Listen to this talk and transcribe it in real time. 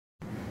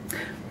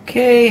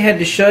Okay, had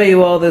to show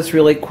you all this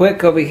really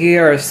quick. Over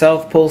here are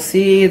South Pole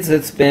seeds.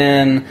 It's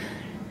been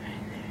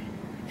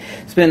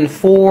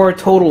 4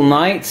 total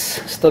nights.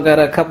 Still got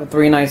a couple,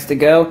 3 nights to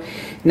go.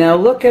 Now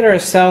look at our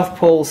South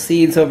Pole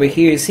seeds over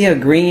here. You see how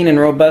green and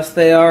robust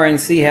they are, and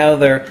see how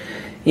they're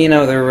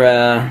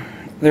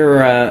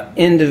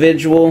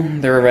individual.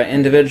 They're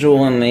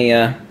individual in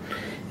the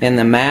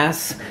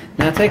mass.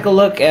 Now take a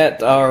look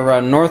at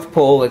our North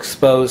Pole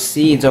exposed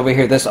seeds over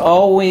here. This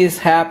always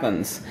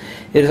happens.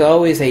 It is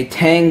always a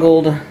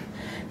tangled,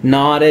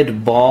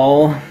 knotted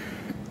ball.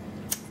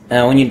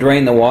 When you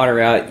drain the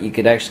water out, you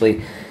could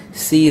actually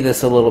see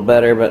this a little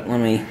better, but let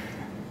me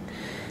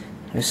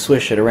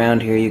swish it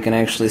around here. You can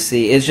actually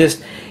see it's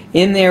just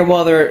in there.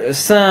 While there are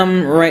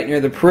some right near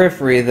the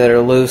periphery that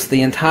are loose,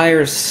 the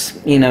entire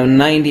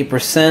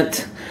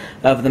 90%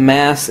 of the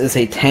mass is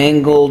a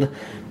tangled,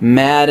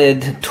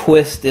 matted,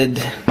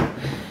 twisted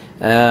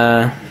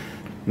mass.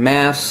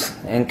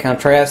 And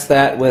contrast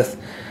that with,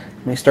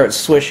 let me start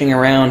swishing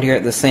around here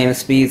at the same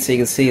speed so you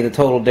can see the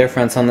total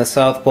difference on the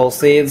South Pole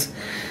seeds.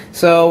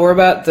 So we're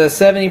about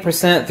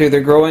 70% through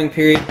their growing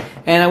period,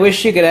 and I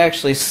wish you could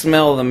actually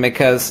smell them,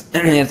 because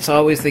it's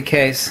always the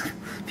case.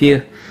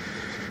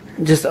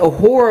 Just a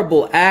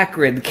horrible,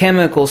 acrid,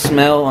 chemical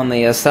smell on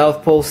the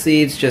South Pole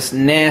seeds, just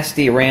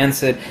nasty,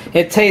 rancid.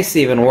 It tastes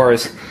even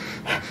worse.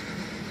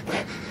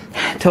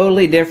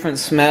 Totally different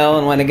smell,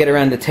 and when I get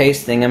around to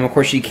tasting them, of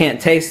course you can't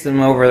taste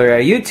them over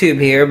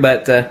YouTube here,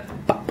 but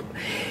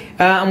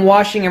I'm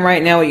washing them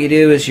right now. What you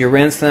do is you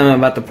rinse them. I'm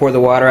about to pour the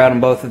water out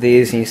on both of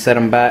these, and you set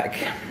them back,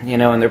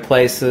 in their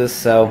places.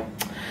 So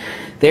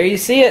there you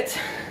see it.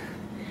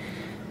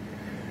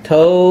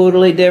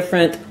 Totally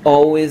different,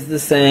 always the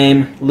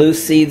same.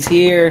 Loose seeds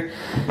here.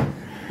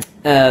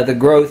 The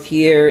growth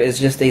here is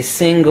just a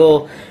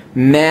single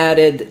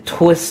matted,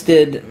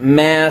 twisted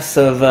mass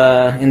of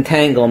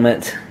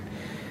entanglement.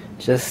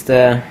 Just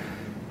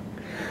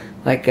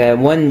like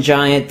one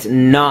giant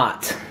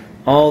knot.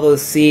 All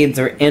those seeds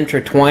are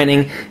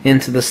intertwining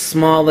into the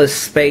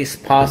smallest space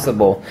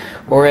possible.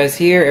 Whereas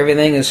here,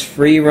 everything is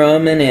free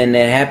roaming and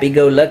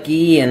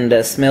happy-go-lucky, and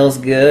smells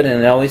good,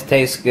 and it always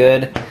tastes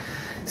good.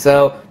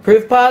 So,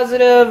 proof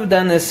positive.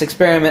 Done this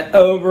experiment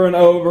over and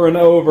over and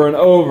over and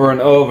over and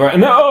over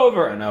and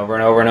over and over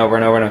and over and over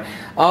and over and over.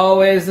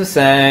 Always the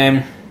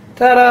same.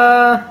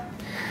 Ta-da!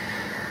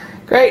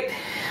 Great.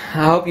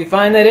 I hope you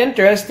find that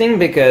interesting,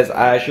 because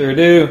I sure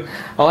do.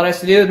 All it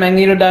has to do is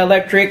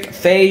magnetodielectric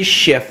phase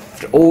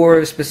shift,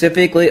 or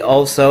specifically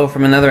also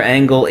from another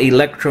angle,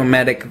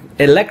 electromagnetic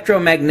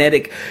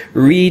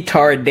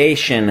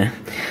retardation.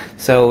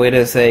 So it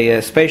is a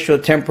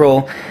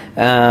spatiotemporal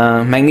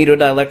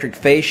magnetodielectric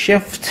phase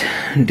shift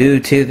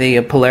due to the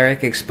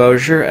polaric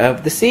exposure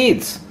of the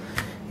seeds,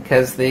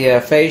 because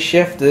the phase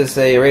shift is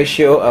a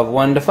ratio of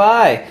 1 to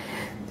 5.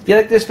 If you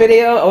like this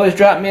video, always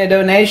drop me a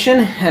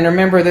donation, and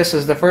remember, this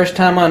is the first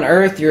time on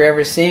Earth you're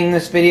ever seeing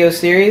this video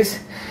series,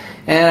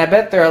 and I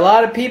bet there are a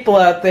lot of people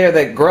out there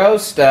that grow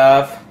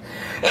stuff.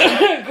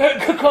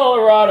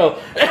 Colorado.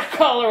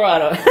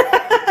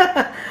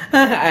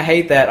 I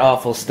hate that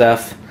awful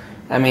stuff.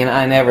 I mean,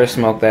 I never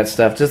smoke that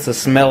stuff. Just the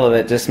smell of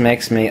it just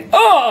makes me,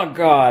 oh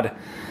God!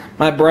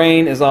 My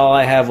brain is all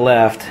I have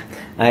left.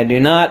 I do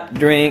not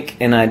drink,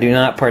 and I do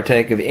not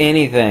partake of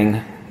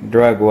anything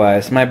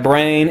drug-wise. My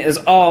brain is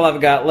all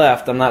I've got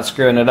left. I'm not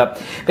screwing it up.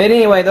 But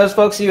anyway, those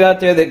folks of you out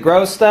there that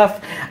grow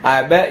stuff,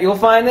 I bet you'll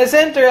find this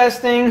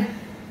interesting.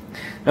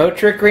 No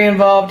trickery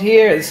involved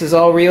here. This is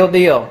all real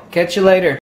deal. Catch you later.